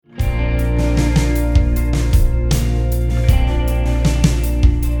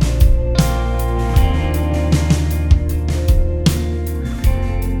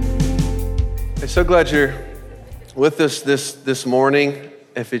So glad you're with us this morning.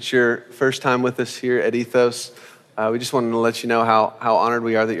 If it's your first time with us here at Ethos, we just wanted to let you know how honored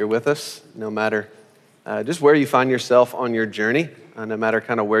we are that you're with us, no matter just where you find yourself on your journey, no matter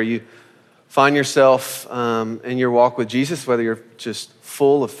kind of where you find yourself in your walk with Jesus, whether you're just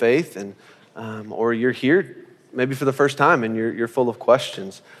full of faith and or you're here maybe for the first time and you're full of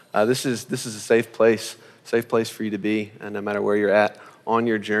questions. This is a safe place for you to be, no matter where you're at on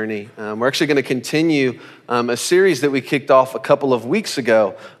your journey. We're actually going to continue a series that we kicked off a couple of weeks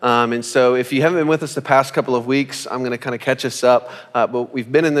ago. And so if you haven't been with us the past couple of weeks, I'm going to kind of catch us up. But we've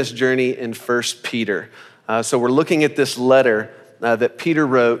been in this journey in 1 Peter. So we're looking at this letter that Peter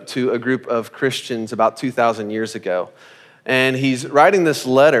wrote to a group of Christians about 2,000 years ago. And he's writing this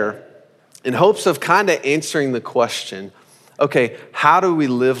letter in hopes of kind of answering the question, okay, how do we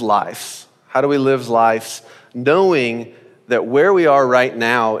live lives? How do we live lives knowing that where we are right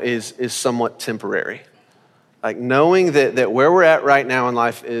now is somewhat temporary? Like knowing that where we're at right now in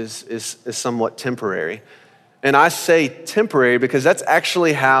life is somewhat temporary. And I say temporary because that's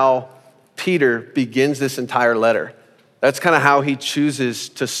actually how Peter begins this entire letter. That's kind of how he chooses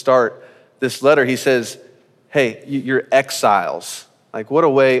to start this letter. He says, hey, you're exiles. Like what a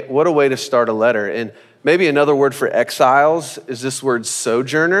way to start a letter. And maybe another word for exiles is this word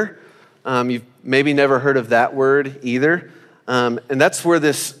sojourner. You've maybe never heard of that word either. And that's where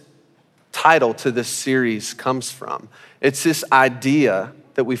this title to this series comes from. It's this idea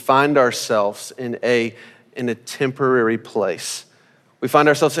that we find ourselves in a temporary place. We find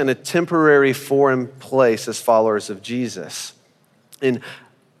ourselves in a temporary foreign place as followers of Jesus. And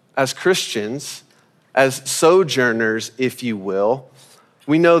as Christians, as sojourners, if you will,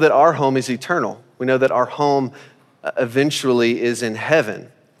 we know that our home is eternal. We know that our home eventually is in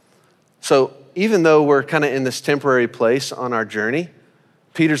heaven. So even though we're kind of in this temporary place on our journey,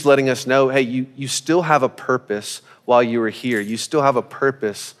 Peter's letting us know, hey, you still have a purpose while you are here. You still have a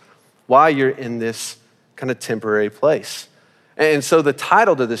purpose while you're in this kind of temporary place. And so the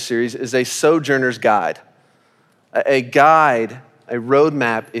title to this series is A Sojourner's Guide, a guide, a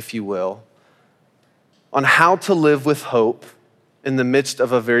roadmap, if you will, on how to live with hope in the midst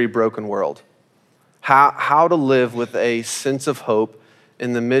of a very broken world. How to live with a sense of hope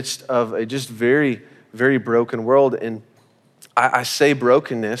in the midst of a just very, very broken world. And I say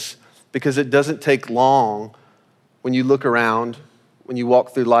brokenness because it doesn't take long when you look around, when you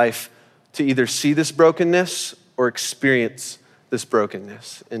walk through life, to either see this brokenness or experience this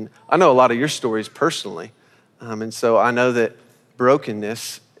brokenness. And I know a lot of your stories personally. And so I know that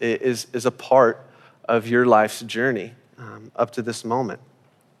brokenness is a part of your life's journey up to this moment.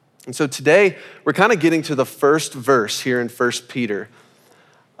 And so today we're kind of getting to the first verse here in 1 Peter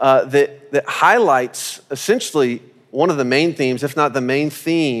that highlights essentially one of the main themes, if not the main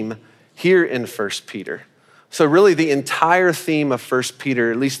theme here in 1 Peter. So really the entire theme of 1 Peter,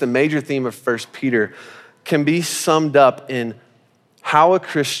 at least the major theme of 1 Peter, can be summed up in how a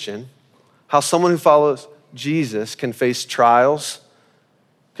Christian, how someone who follows Jesus can face trials,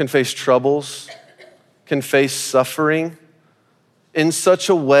 can face troubles, can face suffering in such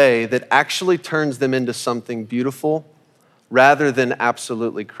a way that actually turns them into something beautiful rather than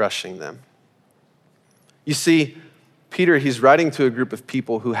absolutely crushing them. You see, Peter, he's writing to a group of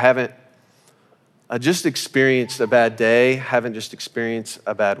people who haven't just experienced a bad day, haven't just experienced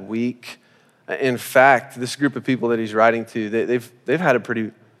a bad week. In fact, this group of people that he's writing to, they've had a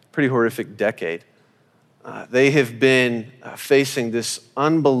pretty horrific decade. They have been facing this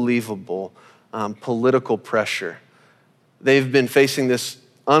unbelievable political pressure. They've been facing this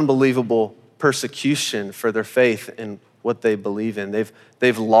unbelievable persecution for their faith and what they believe in.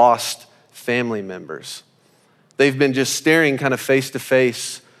 They've lost family members. They've been just staring kind of face to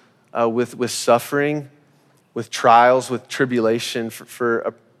face with suffering, with trials, with tribulation for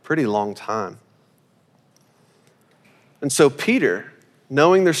a pretty long time. And so Peter,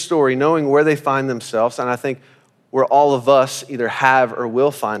 knowing their story, knowing where they find themselves, and I think where all of us either have or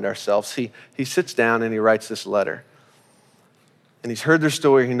will find ourselves, he sits down and he writes this letter. And he's heard their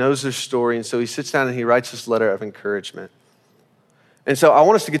story, he knows their story, and so he sits down and he writes this letter of encouragement. And so I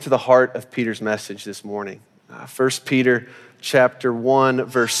want us to get to the heart of Peter's message this morning. 1 Peter chapter 1,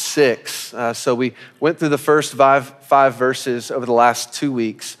 verse 6. So we went through the first five verses over the last 2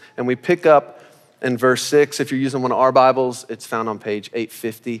 weeks, and we pick up in verse 6. If you're using one of our Bibles, it's found on page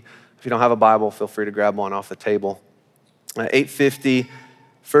 850. If you don't have a Bible, feel free to grab one off the table. 850,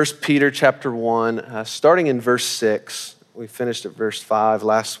 1 Peter chapter 1, starting in verse 6. We finished at verse 5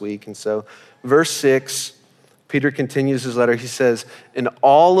 last week. And so verse 6, Peter continues his letter. He says, "In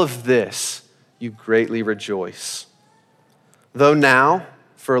all of this you greatly rejoice, though now,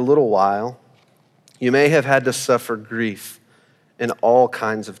 for a little while, You may have had to suffer grief in all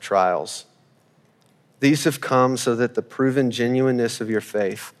kinds of trials. These have come so that the proven genuineness of your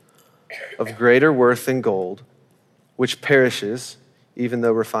faith, of greater worth than gold, which perishes, even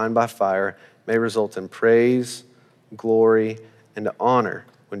though refined by fire, may result in praise, glory, and honor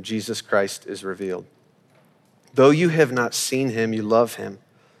when Jesus Christ is revealed. Though you have not seen him, you love him.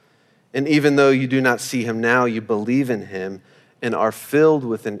 And even though you do not see him now, you believe in him and are filled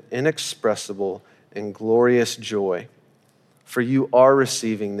with an inexpressible and glorious joy. For you are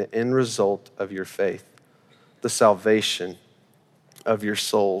receiving the end result of your faith, the salvation of your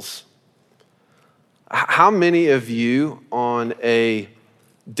souls. How many of you on a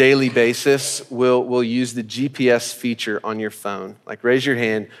daily basis will use the GPS feature on your phone? Like, raise your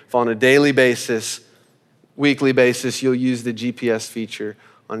hand if on a daily basis, weekly basis, you'll use the GPS feature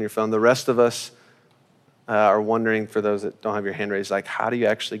on your phone. The rest of us are wondering, for those that don't have your hand raised, like, how do you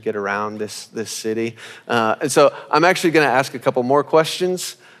actually get around this city? And so I'm actually gonna ask a couple more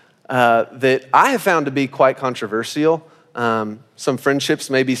questions that I have found to be quite controversial. Some friendships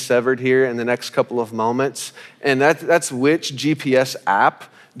may be severed here in the next couple of moments, and that's which GPS app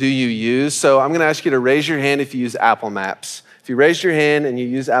do you use? So I'm gonna ask you to raise your hand if you use Apple Maps. If you raised your hand and you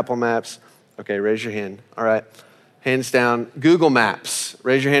use Apple Maps, okay, raise your hand. All right, hands down. Google Maps,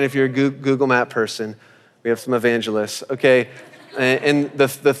 raise your hand if you're a Google Map person. We have some evangelists, okay. And the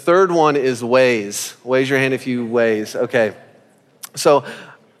third one is Waze. Raise your hand if you Waze, okay. So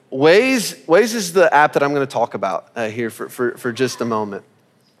Waze is the app that I'm gonna talk about here for just a moment.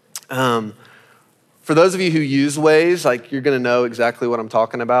 For those of you who use Waze, like, you're gonna know exactly what I'm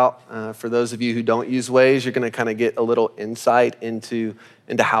talking about. For those of you who don't use Waze, you're gonna kind of get a little insight into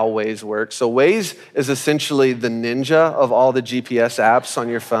how Waze works. So Waze is essentially the ninja of all the GPS apps on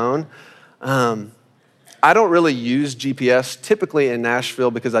your phone. I don't really use GPS typically in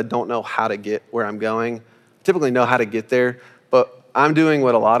Nashville because I don't know how to get where I'm going. I typically know how to get there, but I'm doing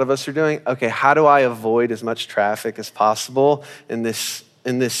what a lot of us are doing. Okay, how do I avoid as much traffic as possible in this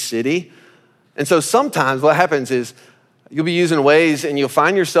city? And so sometimes what happens is you'll be using Waze and you'll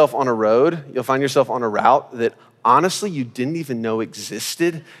find yourself on a road, you'll find yourself on a route that honestly you didn't even know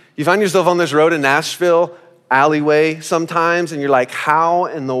existed. You find yourself on this road in Nashville, alleyway sometimes, and you're like, how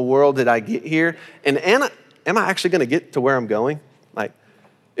in the world did I get here? And am I actually gonna get to where I'm going? Like,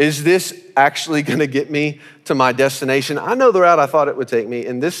 is this actually gonna get me to my destination? I know the route I thought it would take me,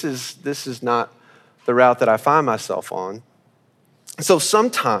 and this is not the route that I find myself on. So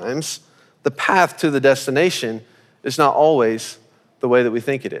sometimes the path to the destination is not always the way that we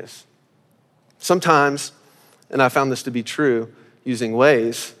think it is. Sometimes, and I found this to be true using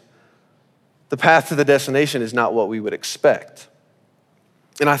Waze, the path to the destination is not what we would expect.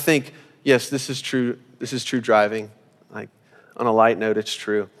 And I think, yes, this is true driving. Like, on a light note, it's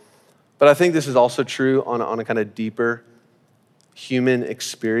true. But I think this is also true on a kind of deeper human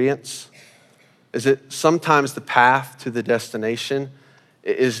experience, is that sometimes the path to the destination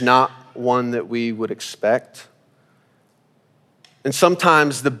is not one that we would expect. And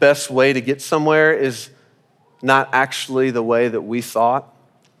sometimes the best way to get somewhere is not actually the way that we thought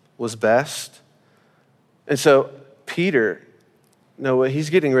was best. And so Peter, what he's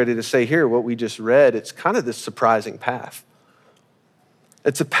getting ready to say here, what we just read, it's kind of this surprising path.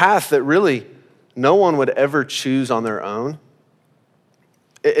 It's a path that really no one would ever choose on their own.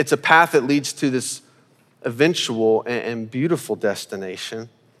 It's a path that leads to this eventual and beautiful destination,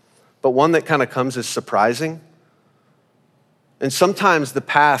 but one that kind of comes as surprising. And sometimes the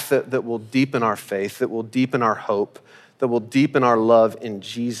path that will deepen our faith, that will deepen our hope, that will deepen our love in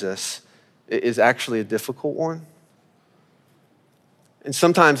Jesus is actually a difficult one. And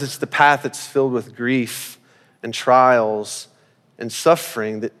sometimes it's the path that's filled with grief and trials and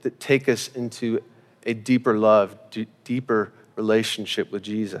suffering that take us into a deeper love, deeper relationship with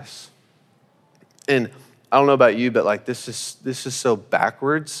Jesus. And I don't know about you, but like this is so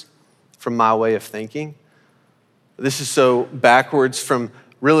backwards from my way of thinking. This is so backwards from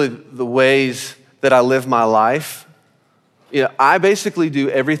really the ways that I live my life. You know, I basically do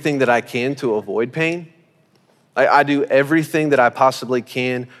everything that I can to avoid pain. I do everything that I possibly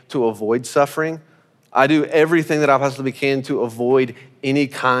can to avoid suffering. I do everything that I possibly can to avoid any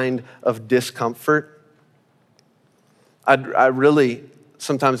kind of discomfort. I really,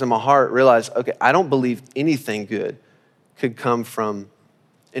 sometimes in my heart, realize, okay, I don't believe anything good could come from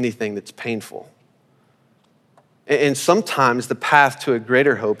anything that's painful. And sometimes the path to a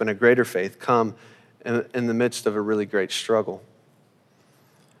greater hope and a greater faith come in the midst of a really great struggle.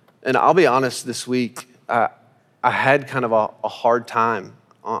 And I'll be honest, this week, I had kind of a hard time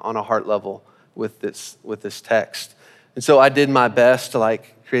on a heart level with this text. And so I did my best to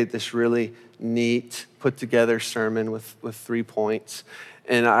like create this really neat, put together sermon with 3 points,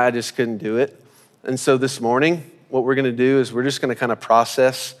 and I just couldn't do it. And so this morning, what we're gonna do is we're just gonna kind of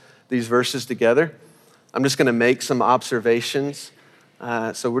process these verses together. I'm just gonna make some observations.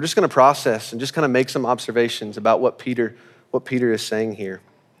 So we're just gonna process and just kind of make some observations about what Peter is saying here.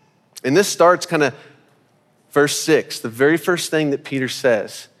 And this starts kind of verse 6, the very first thing that Peter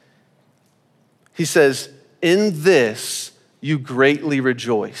says. He says, "In this you greatly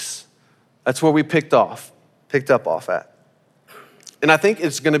rejoice." That's where we picked up off at. And I think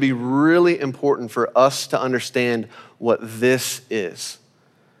it's gonna be really important for us to understand what this is.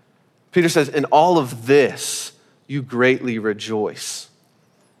 Peter says, "In all of this, you greatly rejoice."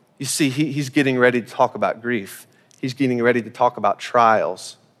 You see, he's getting ready to talk about grief. He's getting ready to talk about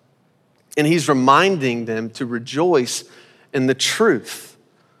trials. And he's reminding them to rejoice in the truth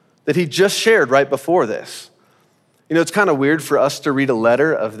that he just shared right before this. You know, it's kind of weird for us to read a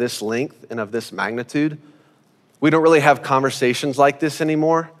letter of this length and of this magnitude. We don't really have conversations like this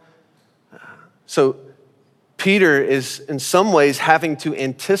anymore. So Peter is in some ways having to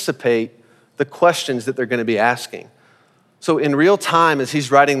anticipate the questions that they're going to be asking. So in real time, as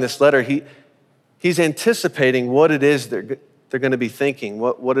he's writing this letter, he's anticipating what it is they're going to be thinking,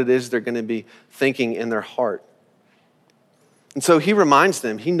 what it is they're going to be thinking in their heart. And so he reminds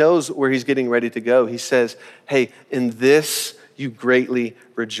them, he knows where he's getting ready to go. He says, hey, in this you greatly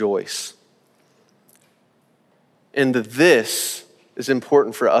rejoice. And this is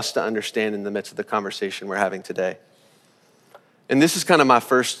important for us to understand in the midst of the conversation we're having today. And this is kind of my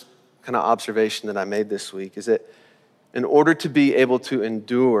first kind of observation that I made this week, is that in order to be able to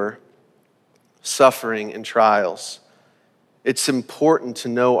endure suffering and trials, it's important to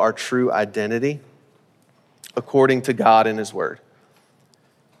know our true identity according to God and His Word.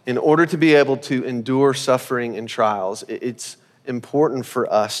 In order to be able to endure suffering and trials, it's important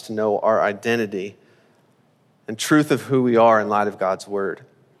for us to know our identity and truth of who we are in light of God's Word.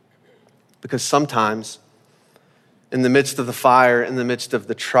 Because sometimes, in the midst of the fire, in the midst of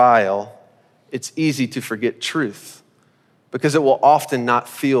the trial, it's easy to forget truth because it will often not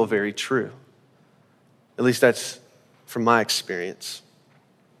feel very true. At least that's from my experience.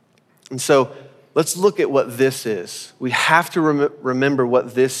 And so let's look at what this is. We have to remember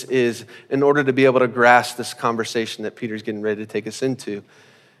what this is in order to be able to grasp this conversation that Peter's getting ready to take us into.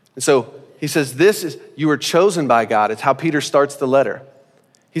 And so he says, this is, you are chosen by God. It's how Peter starts the letter.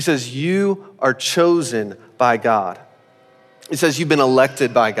 He says, you are chosen by God. He says, you've been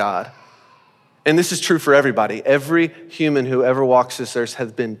elected by God. And this is true for everybody. Every human who ever walks this earth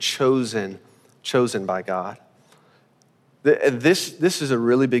has been chosen by God. This is a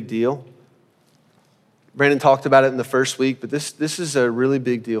really big deal. Brandon talked about it in the first week, but this is a really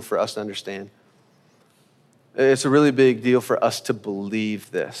big deal for us to understand. It's a really big deal for us to believe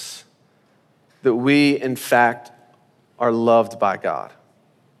this, that we, in fact, are loved by God,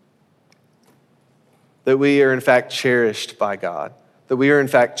 that we are, in fact, cherished by God, that we are, in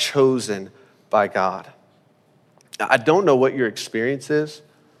fact, chosen by God. I don't know what your experience is.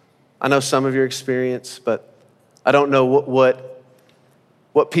 I know some of your experience, but I don't know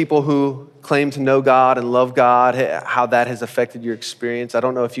what people who claim to know God and love God, how that has affected your experience. I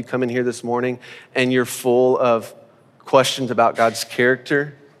don't know if you come in here this morning and you're full of questions about God's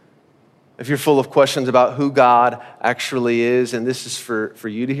character, if you're full of questions about who God actually is, and this is for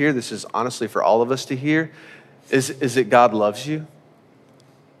you to hear, this is honestly for all of us to hear, is it God loves you?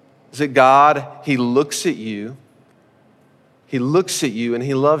 Is it God, He looks at you and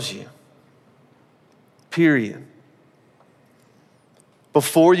He loves you, period.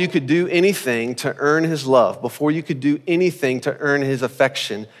 Before you could do anything to earn His love, before you could do anything to earn His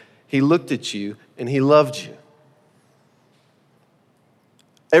affection, He looked at you and He loved you.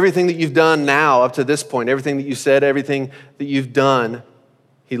 Everything that you've done now up to this point, everything that you said, everything that you've done,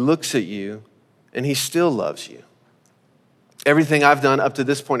 He looks at you and He still loves you. Everything I've done up to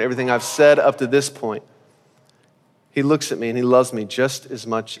this point, everything I've said up to this point, He looks at me and He loves me just as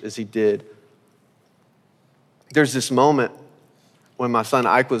much as He did. There's this moment when my son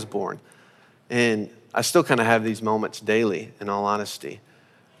Ike was born, and I still kind of have these moments daily, in all honesty,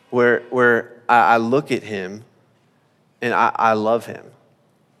 where I look at him and I love him.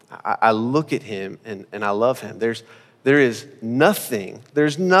 I look at him and I love him. There's nothing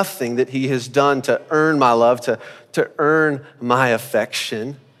that he has done to earn my love, to earn my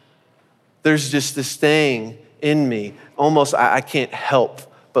affection. There's just this thing in me, almost I can't help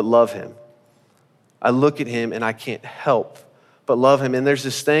but love him. I look at him and I can't help but love him. And there's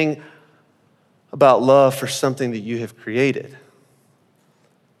this thing about love for something that you have created.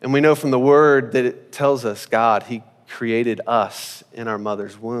 And we know from the Word that it tells us God, He created us in our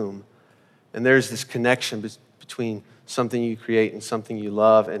mother's womb. And there's this connection between something you create and something you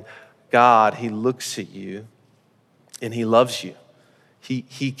love. And God, he looks at you and he loves you.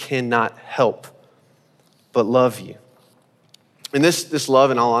 He cannot help but love you. And this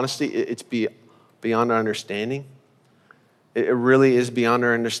love, in all honesty, it's beyond our understanding. It really is beyond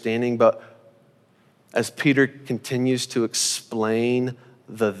our understanding. But as Peter continues to explain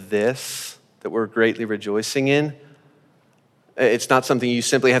this that we're greatly rejoicing in, it's not something you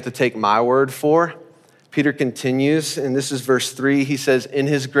simply have to take my word for. Peter continues, and this is verse 3. He says, in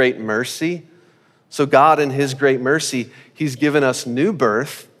his great mercy. So God, in his great mercy, he's given us new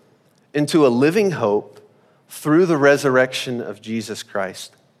birth into a living hope through the resurrection of Jesus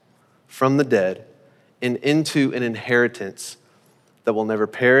Christ from the dead and into an inheritance that will never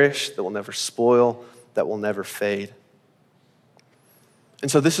perish, that will never spoil, that will never fade.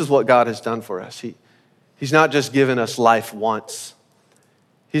 And so this is what God has done for us. He's not just given us life once.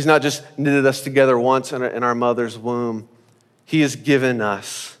 He's not just knitted us together once in our mother's womb. He has given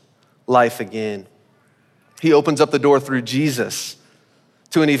us life again. He opens up the door through Jesus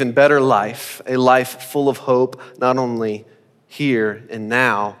to an even better life, a life full of hope, not only here and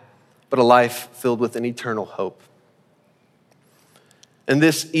now, but a life filled with an eternal hope. And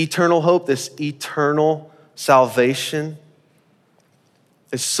this eternal hope, this eternal salvation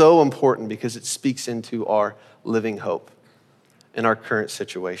is so important because it speaks into our living hope in our current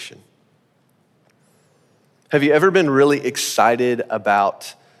situation. Have you ever been really excited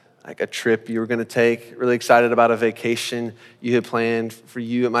about like a trip you were gonna take, really excited about a vacation you had planned? For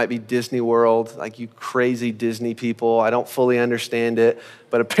you, it might be Disney World, like you crazy Disney people. I don't fully understand it,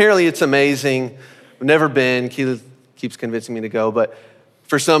 but apparently it's amazing. I've never been, Keela keeps convincing me to go, but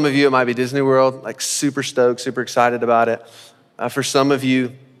for some of you, it might be Disney World, like super stoked, super excited about it. For some of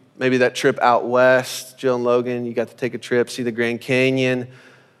you, maybe that trip out west, Jill and Logan, you got to take a trip, see the Grand Canyon,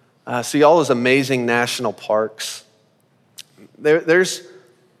 see all those amazing national parks. There's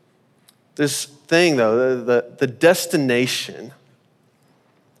this thing, though, the destination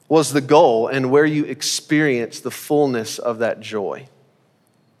was the goal and where you experience the fullness of that joy.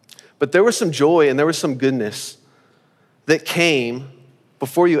 But there was some joy and there was some goodness that came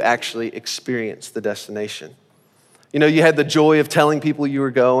before you actually experienced the destination. You know, you had the joy of telling people you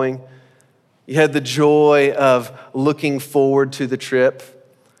were going. You had the joy of looking forward to the trip.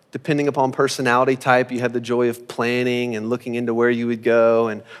 Depending upon personality type, you had the joy of planning and looking into where you would go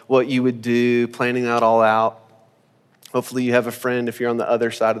and what you would do, planning that all out. Hopefully you have a friend if you're on the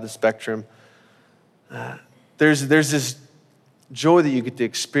other side of the spectrum. There's this joy that you get to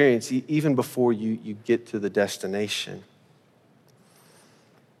experience even before you get to the destination.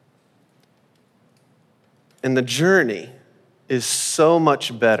 And the journey is so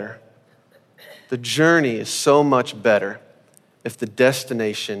much better. The journey is so much better if the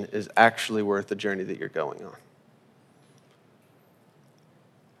destination is actually worth the journey that you're going on.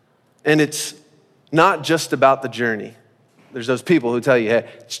 And it's not just about the journey. There's those people who tell you, hey,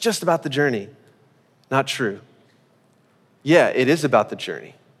 it's just about the journey. Not true. Yeah, it is about the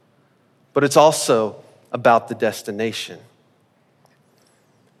journey, but it's also about the destination.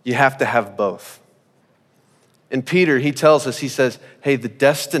 You have to have both. And Peter, he tells us, he says, hey, the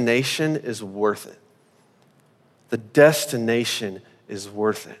destination is worth it. The destination is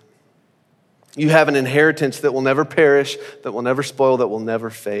worth it. You have an inheritance that will never perish, that will never spoil, that will never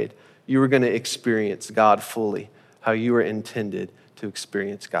fade. You are going to experience God fully, how you were intended to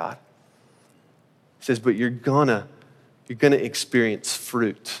experience God. He says, but you're gonna experience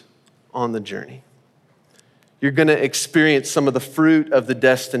fruit on the journey. You're gonna experience some of the fruit of the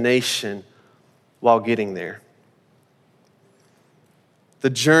destination while getting there. The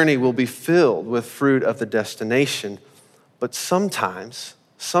journey will be filled with fruit of the destination, but sometimes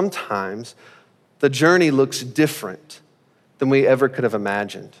the journey looks different than we ever could have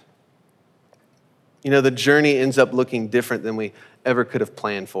imagined. You know, the journey ends up looking different than we ever could have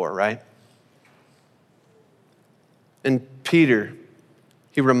planned for, right? And Peter,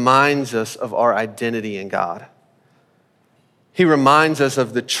 he reminds us of our identity in God. He reminds us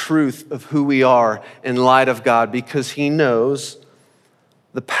of the truth of who we are in light of God because he knows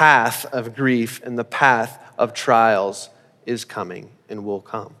the path of grief and the path of trials is coming and will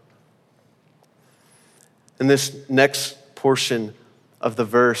come. In this next portion of the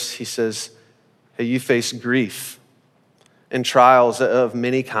verse, he says, hey, you face grief and trials of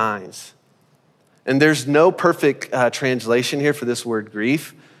many kinds. And there's no perfect translation here for this word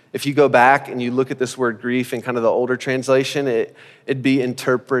grief. If you go back and you look at this word grief in kind of the older translation, it'd be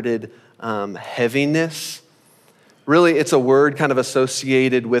interpreted heaviness. Really, it's a word kind of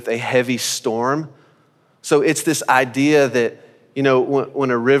associated with a heavy storm. So it's this idea that You know,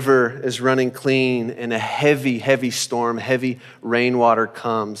 when a river is running clean and a heavy, heavy storm, heavy rainwater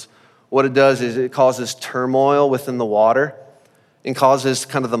comes, what it does is it causes turmoil within the water and causes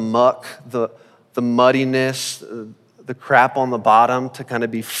kind of the muck, the muddiness, the crap on the bottom to kind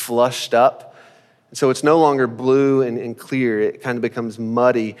of be flushed up. And so it's no longer blue and clear. It kind of becomes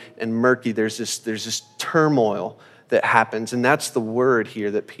muddy and murky. There's this turmoil that happens, and that's the word here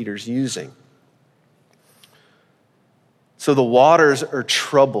that Peter's using. So the waters are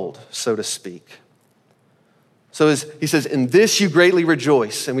troubled, so to speak. So as he says, in this you greatly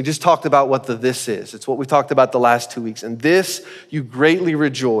rejoice. And we just talked about what the this is. It's what we talked about the last 2 weeks. In this you greatly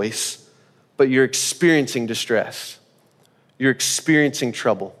rejoice, but you're experiencing distress. You're experiencing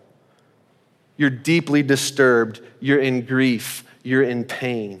trouble. You're deeply disturbed. You're in grief. You're in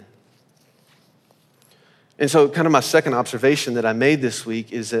pain. And so kind of my second observation that I made this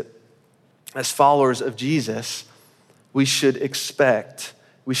week is that as followers of Jesus, we should expect,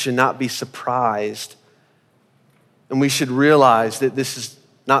 we should not be surprised, and we should realize that this is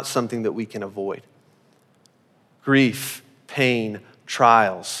not something that we can avoid. Grief, pain,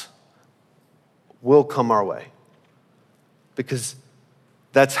 trials will come our way because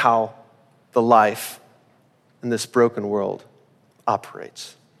that's how the life in this broken world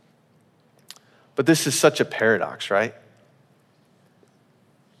operates. But this is such a paradox, right?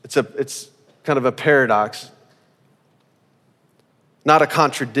 It's kind of a paradox. Not a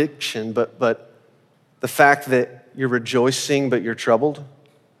contradiction, but the fact that you're rejoicing but you're troubled,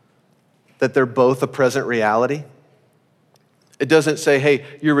 that they're both a present reality. It doesn't say, hey,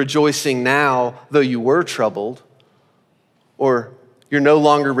 you're rejoicing now though you were troubled, or you're no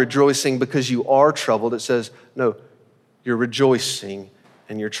longer rejoicing because you are troubled. It says, no, you're rejoicing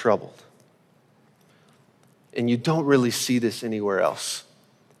and you're troubled. And you don't really see this anywhere else.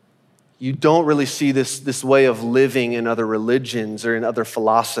 You don't really see this way of living in other religions or in other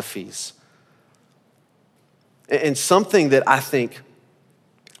philosophies. And something that I think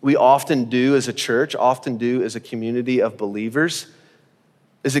we often do as a church, often do as a community of believers,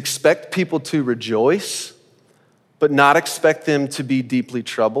 is expect people to rejoice, but not expect them to be deeply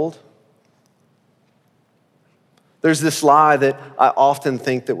troubled. There's this lie that I often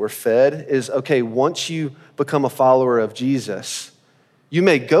think that we're fed is, okay, once you become a follower of Jesus, you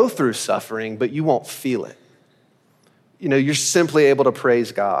may go through suffering, but you won't feel it. You know, you're simply able to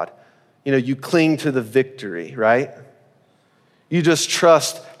praise God. You know, you cling to the victory, right? You just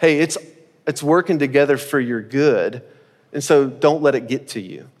trust, hey, it's working together for your good, and so don't let it get to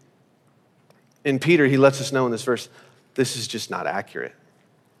you. And Peter, he lets us know in this verse, this is just not accurate.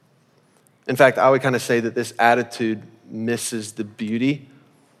 In fact, I would kind of say that this attitude misses the beauty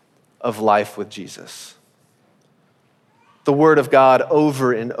of life with Jesus. The word of God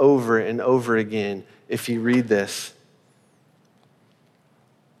over and over and over again, if you read this,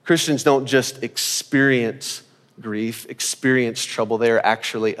 Christians don't just experience grief, experience trouble, they are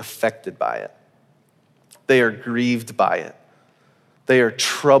actually affected by it. They are grieved by it. They are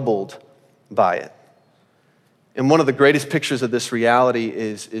troubled by it. And one of the greatest pictures of this reality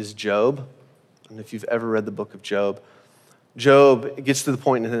is Job. And if you've ever read the book of Job, Job gets to the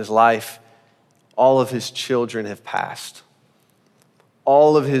point in his life, all of his children have passed.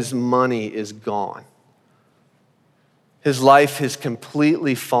 All of his money is gone. His life has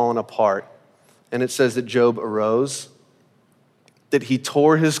completely fallen apart. And it says that Job arose, that he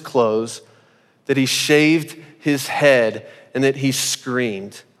tore his clothes, that he shaved his head, and that he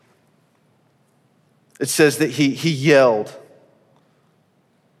screamed. It says that he yelled.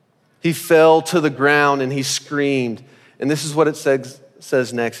 He fell to the ground and he screamed. And this is what it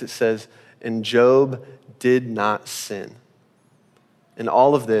says next. It says, and Job did not sin. In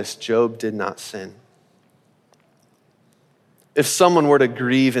all of this, Job did not sin. If someone were to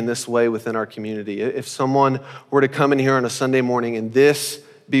grieve in this way within our community, if someone were to come in here on a Sunday morning and this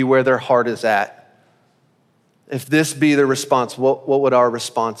be where their heart is at, if this be their response, what would our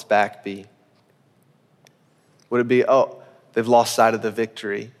response back be? Would it be, oh, they've lost sight of the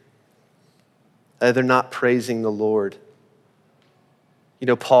victory? They're not praising the Lord. You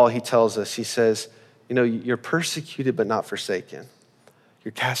know, Paul, he tells us, he says, you know, you're persecuted but not forsaken.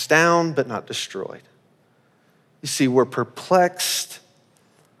 You're cast down but not destroyed. You see, we're perplexed,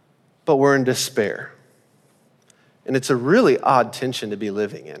 but we're in despair. And it's a really odd tension to be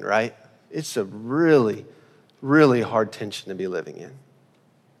living in, right? It's a really, really hard tension to be living in.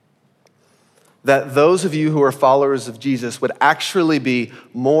 That those of you who are followers of Jesus would actually be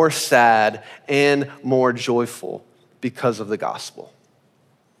more sad and more joyful because of the gospel.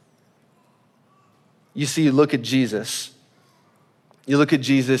 You see, you look at Jesus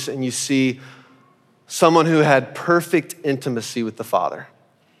and you see someone who had perfect intimacy with the Father,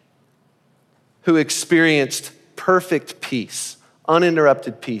 who experienced perfect peace,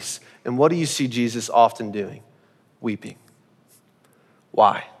 uninterrupted peace. And what do you see Jesus often doing? Weeping.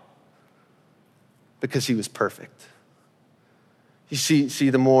 Why? Because he was perfect. You see,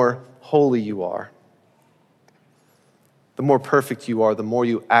 the more holy you are, the more perfect you are, the more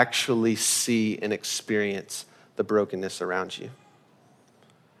you actually see and experience the brokenness around you.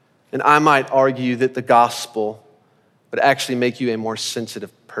 And I might argue that the gospel would actually make you a more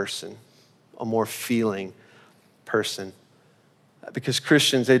sensitive person, a more feeling person. Because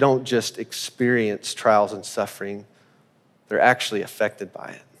Christians, they don't just experience trials and suffering, they're actually affected by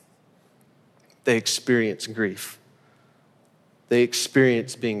it. They experience grief. They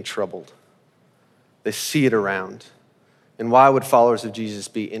experience being troubled. They see it around. And why would followers of Jesus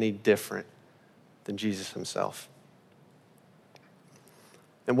be any different than Jesus himself?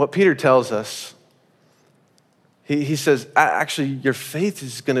 And what Peter tells us, he says, actually, your faith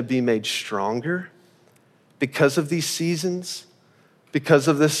is going to be made stronger because of these seasons, because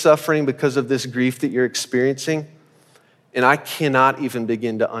of this suffering, because of this grief that you're experiencing. And I cannot even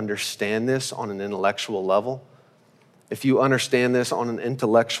begin to understand this on an intellectual level. If you understand this on an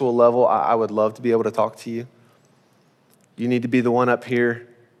intellectual level, I would love to be able to talk to you. You need to be the one up here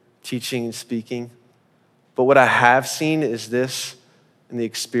teaching and speaking. But what I have seen is this in the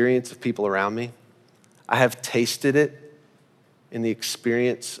experience of people around me. I have tasted it in the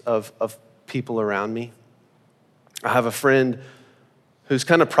experience of people around me. I have a friend who's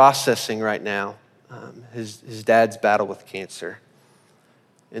kind of processing right now his dad's battle with cancer.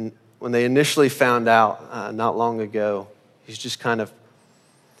 And when they initially found out not long ago, he's just kind of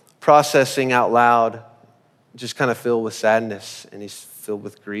processing out loud, just kind of filled with sadness, and he's filled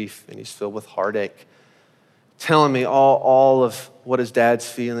with grief, and he's filled with heartache, telling me all of what his dad's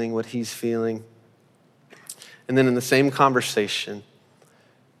feeling, what he's feeling. And then in the same conversation,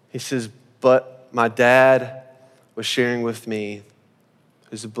 he says, but my dad was sharing with me,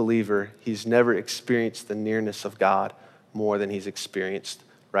 who's a believer, he's never experienced the nearness of God more than he's experienced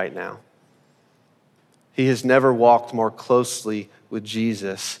right now. He has never walked more closely with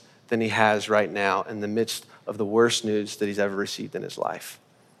Jesus than he has right now in the midst of the worst news that he's ever received in his life.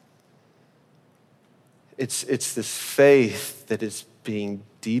 It's this faith that is being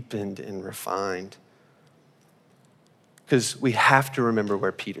deepened and refined. Because we have to remember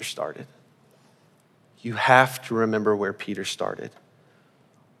where Peter started. You have to remember where Peter started.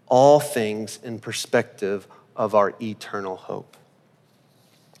 All things in perspective of our eternal hope.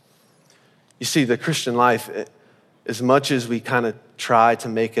 You see, the Christian life, as much as we kind of try to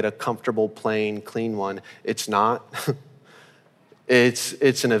make it a comfortable, plain, clean one, it's not.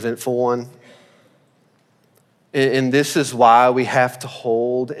 It's an eventful one. And this is why we have to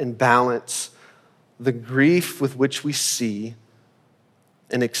hold and balance the grief with which we see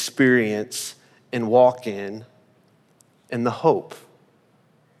and experience and walk in, and the hope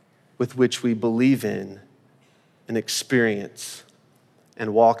with which we believe in and experience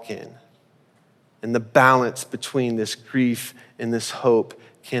and walk in. And the balance between this grief and this hope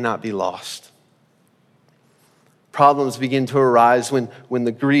cannot be lost. Problems begin to arise when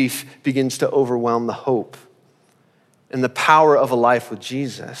the grief begins to overwhelm the hope. And the power of a life with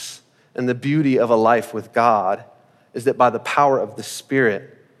Jesus and the beauty of a life with God is that by the power of the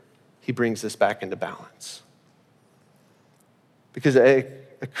Spirit, he brings this back into balance. Because a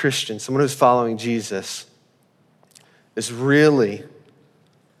Christian, someone who's following Jesus, is really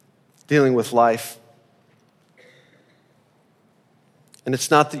dealing with life. And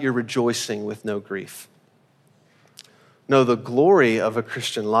it's not that you're rejoicing with no grief. No, the glory of a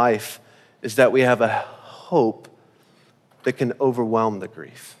Christian life is that we have a hope that can overwhelm the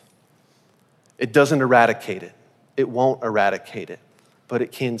grief. It doesn't eradicate it. It won't eradicate it, but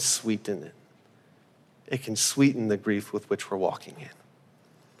it can sweeten it. It can sweeten the grief with which we're walking in.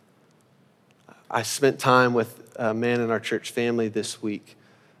 I spent time with a man in our church family this week.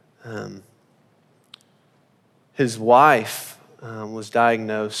 His wife was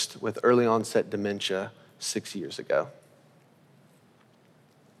diagnosed with early onset dementia 6 years ago.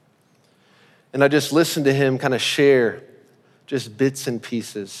 And I just listened to him kind of share just bits and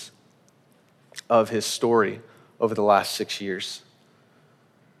pieces of his story over the last 6 years.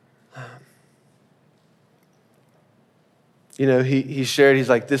 You know, he shared, he's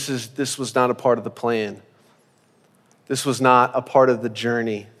like, this was not a part of the plan. This was not a part of the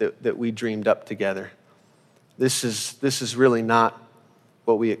journey that we dreamed up together. This is really not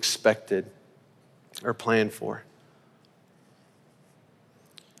what we expected or planned for.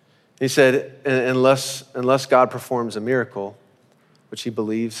 He said, unless God performs a miracle, which he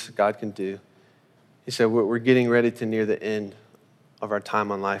believes God can do, He said, we're getting ready to near the end of our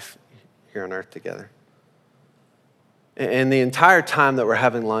time on life here on earth together. And the entire time that we're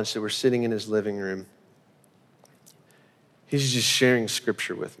having lunch, that we're sitting in his living room, he's just sharing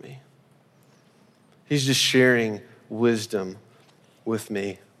scripture with me. He's just sharing wisdom with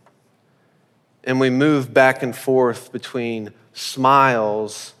me. And we move back and forth between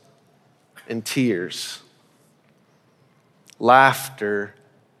smiles and tears, laughter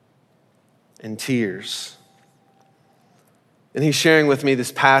and tears. And he's sharing with me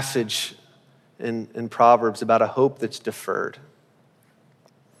this passage in Proverbs about a hope that's deferred.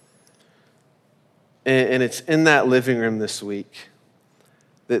 And it's in that living room this week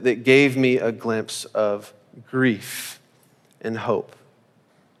that gave me a glimpse of grief and hope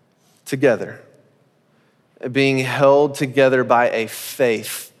together, being held together by a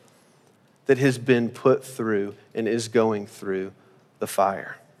faith that has been put through and is going through the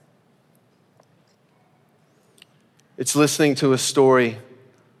fire. It's listening to a story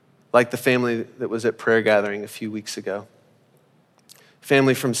like the family that was at prayer gathering a few weeks ago.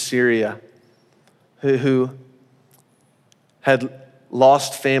 Family from Syria who had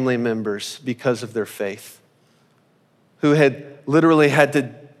lost family members because of their faith, who had literally had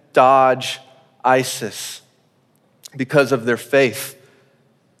to dodge ISIS because of their faith.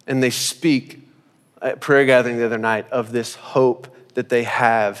 And they speak at prayer gathering the other night of this hope that they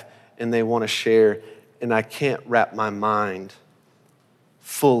have and they want to share. And I can't wrap my mind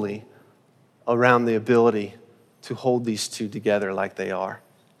fully around the ability to hold these two together like they are.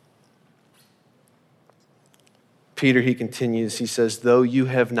 Peter, he continues, he says, though you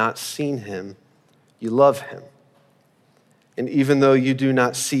have not seen him, you love him. And even though you do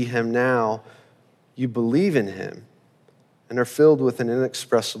not see him now, you believe in him and are filled with an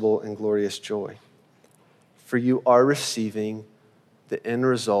inexpressible and glorious joy. For you are receiving the end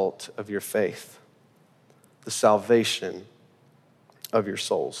result of your faith, the salvation of your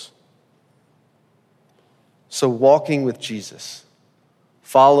souls. So walking with Jesus,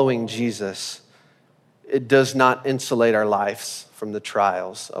 following Jesus, it does not insulate our lives from the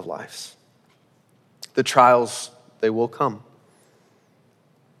trials of life. The trials, they will come.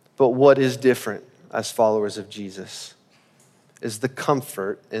 But what is different as followers of Jesus is the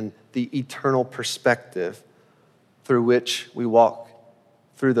comfort and the eternal perspective through which we walk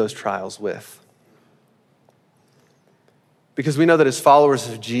through those trials with. Because we know that as followers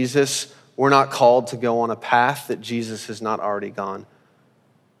of Jesus, we're not called to go on a path that Jesus has not already gone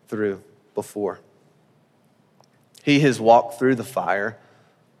through before. He has walked through the fire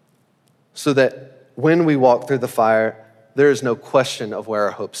so that when we walk through the fire, there is no question of where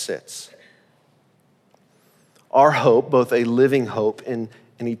our hope sits. Our hope, both a living hope and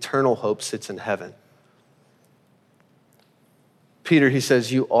an eternal hope, sits in heaven. Peter, he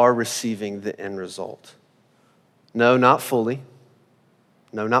says, you are receiving the end result. No, not fully.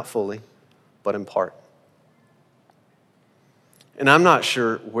 No, not fully, but in part. And I'm not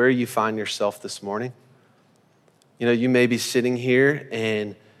sure where you find yourself this morning. You know, you may be sitting here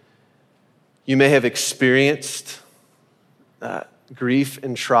and you may have experienced grief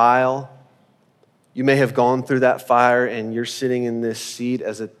and trial. You may have gone through that fire and you're sitting in this seat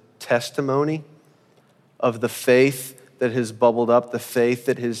as a testimony of the faith that has bubbled up, the faith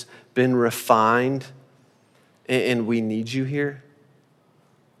that has been refined. And we need you here.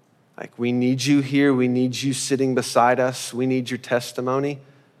 Like, we need you here. We need you sitting beside us. We need your testimony.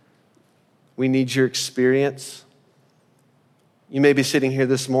 We need your experience. You may be sitting here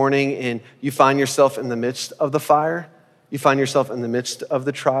this morning and you find yourself in the midst of the fire. You find yourself in the midst of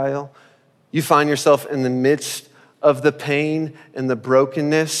the trial. You find yourself in the midst of the pain and the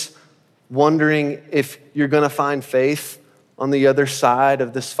brokenness, wondering if you're going to find faith on the other side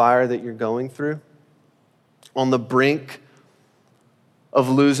of this fire that you're going through, on the brink of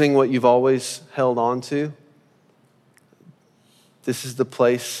losing what you've always held on to. This is the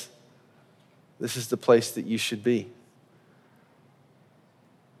place that you should be.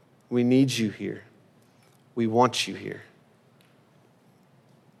 We need you here. We want you here.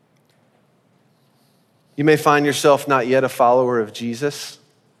 You may find yourself not yet a follower of Jesus,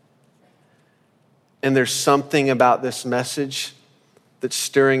 and there's something about this message that's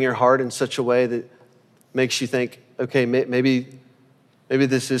stirring your heart in such a way that makes you think, okay, maybe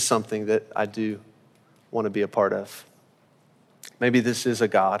this is something that I do want to be a part of. Maybe this is a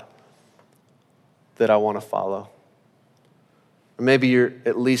God that I want to follow. Or maybe you're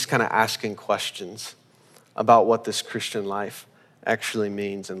at least kind of asking questions about what this Christian life actually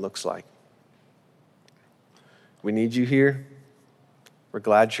means and looks like. We need you here. We're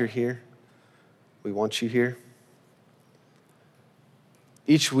glad you're here. We want you here.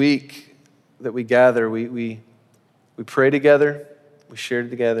 Each week, that we gather, we pray together, we share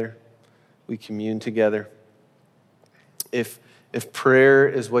together, we commune together. If prayer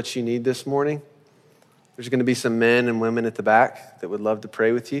is what you need this morning, there's going to be some men and women at the back that would love to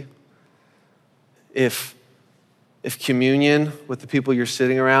pray with you. If communion with the people you're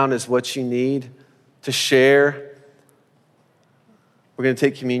sitting around is what you need to share, we're going to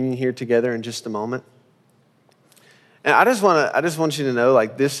take communion here together in just a moment. And I just want you to know,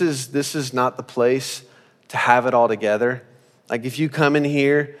 like, this is not the place to have it all together. Like, if you come in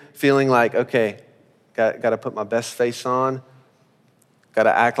here feeling like, okay, got to put my best face on, got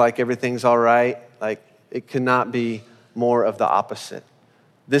to act like everything's all right, like, it could not be more of the opposite.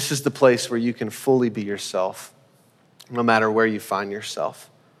 This is the place where you can fully be yourself, no matter where you find yourself.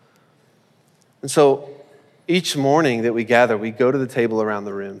 And so each morning that we gather, we go to the table around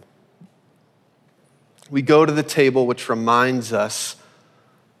the room. We go to the table which reminds us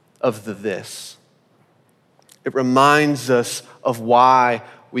of this. It reminds us of why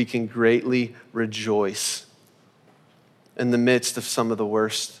we can greatly rejoice in the midst of some of the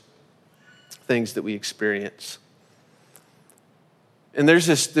worst things that we experience. And there's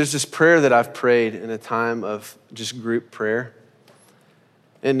this prayer that I've prayed in a time of just group prayer.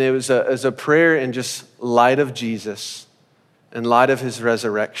 And it was a prayer in just light of Jesus, in light of his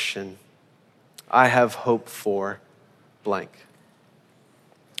resurrection. I have hope for blank.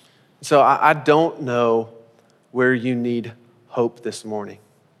 So I don't know where you need hope this morning.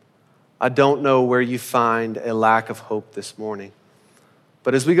 I don't know where you find a lack of hope this morning.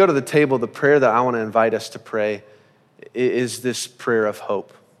 But as we go to the table, the prayer that I want to invite us to pray is this prayer of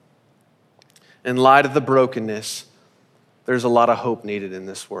hope. In light of the brokenness, there's a lot of hope needed in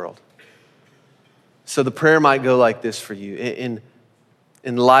this world. So the prayer might go like this for you.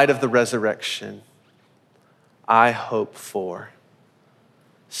 In light of the resurrection, I hope for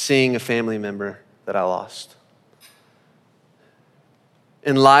seeing a family member that I lost.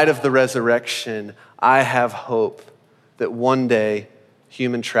 In light of the resurrection, I have hope that one day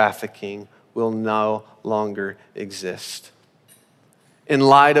human trafficking will no longer exist. In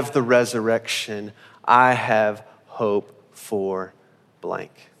light of the resurrection, I have hope for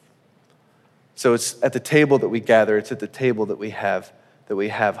blank. So it's at the table that we gather, it's at the table that we have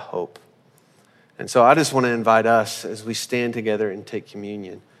hope. And so I just want to invite us as we stand together and take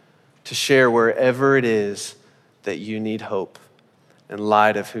communion to share wherever it is that you need hope in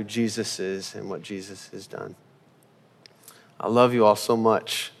light of who Jesus is and what Jesus has done. I love you all so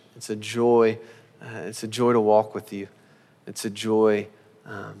much. It's a joy. It's a joy to walk with you. It's a joy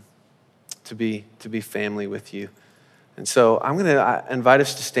to be family with you. And so I'm going to invite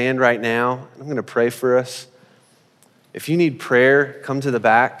us to stand right now. I'm going to pray for us. If you need prayer, come to the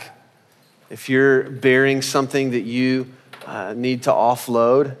back. If you're bearing something that you need to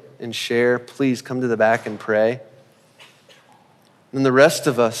offload and share, please come to the back and pray. And the rest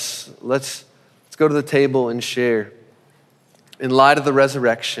of us, let's go to the table and share. In light of the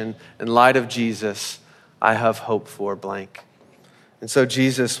resurrection, in light of Jesus, I have hope for blank. And so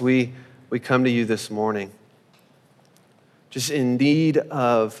Jesus, we come to you this morning, just in need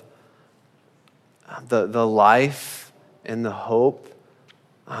of the life and the hope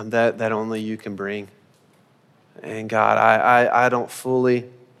that only you can bring. And God, I don't fully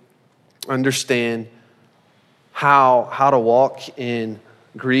understand how to walk in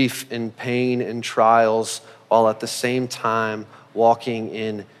grief and pain and trials while at the same time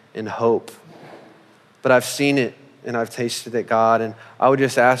walking in hope. But I've seen it and I've tasted it, God, and I would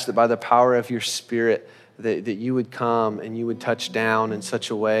just ask that by the power of your Spirit that you would come and you would touch down in such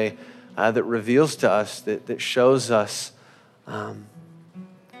a way that reveals to us, that shows us the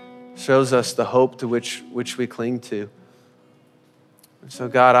hope to which we cling to. And so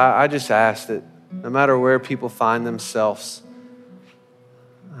God, I just ask that no matter where people find themselves,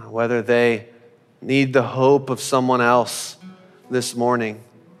 whether they need the hope of someone else this morning,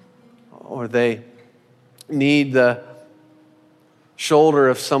 or they need the shoulder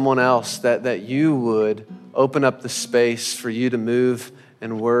of someone else, that you would open up the space for you to move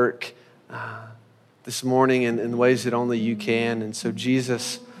and work this morning in ways that only you can. And so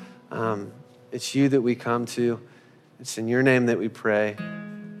Jesus, it's you that we come to. It's in your name that we pray.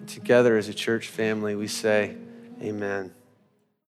 Together as a church family, we say, amen.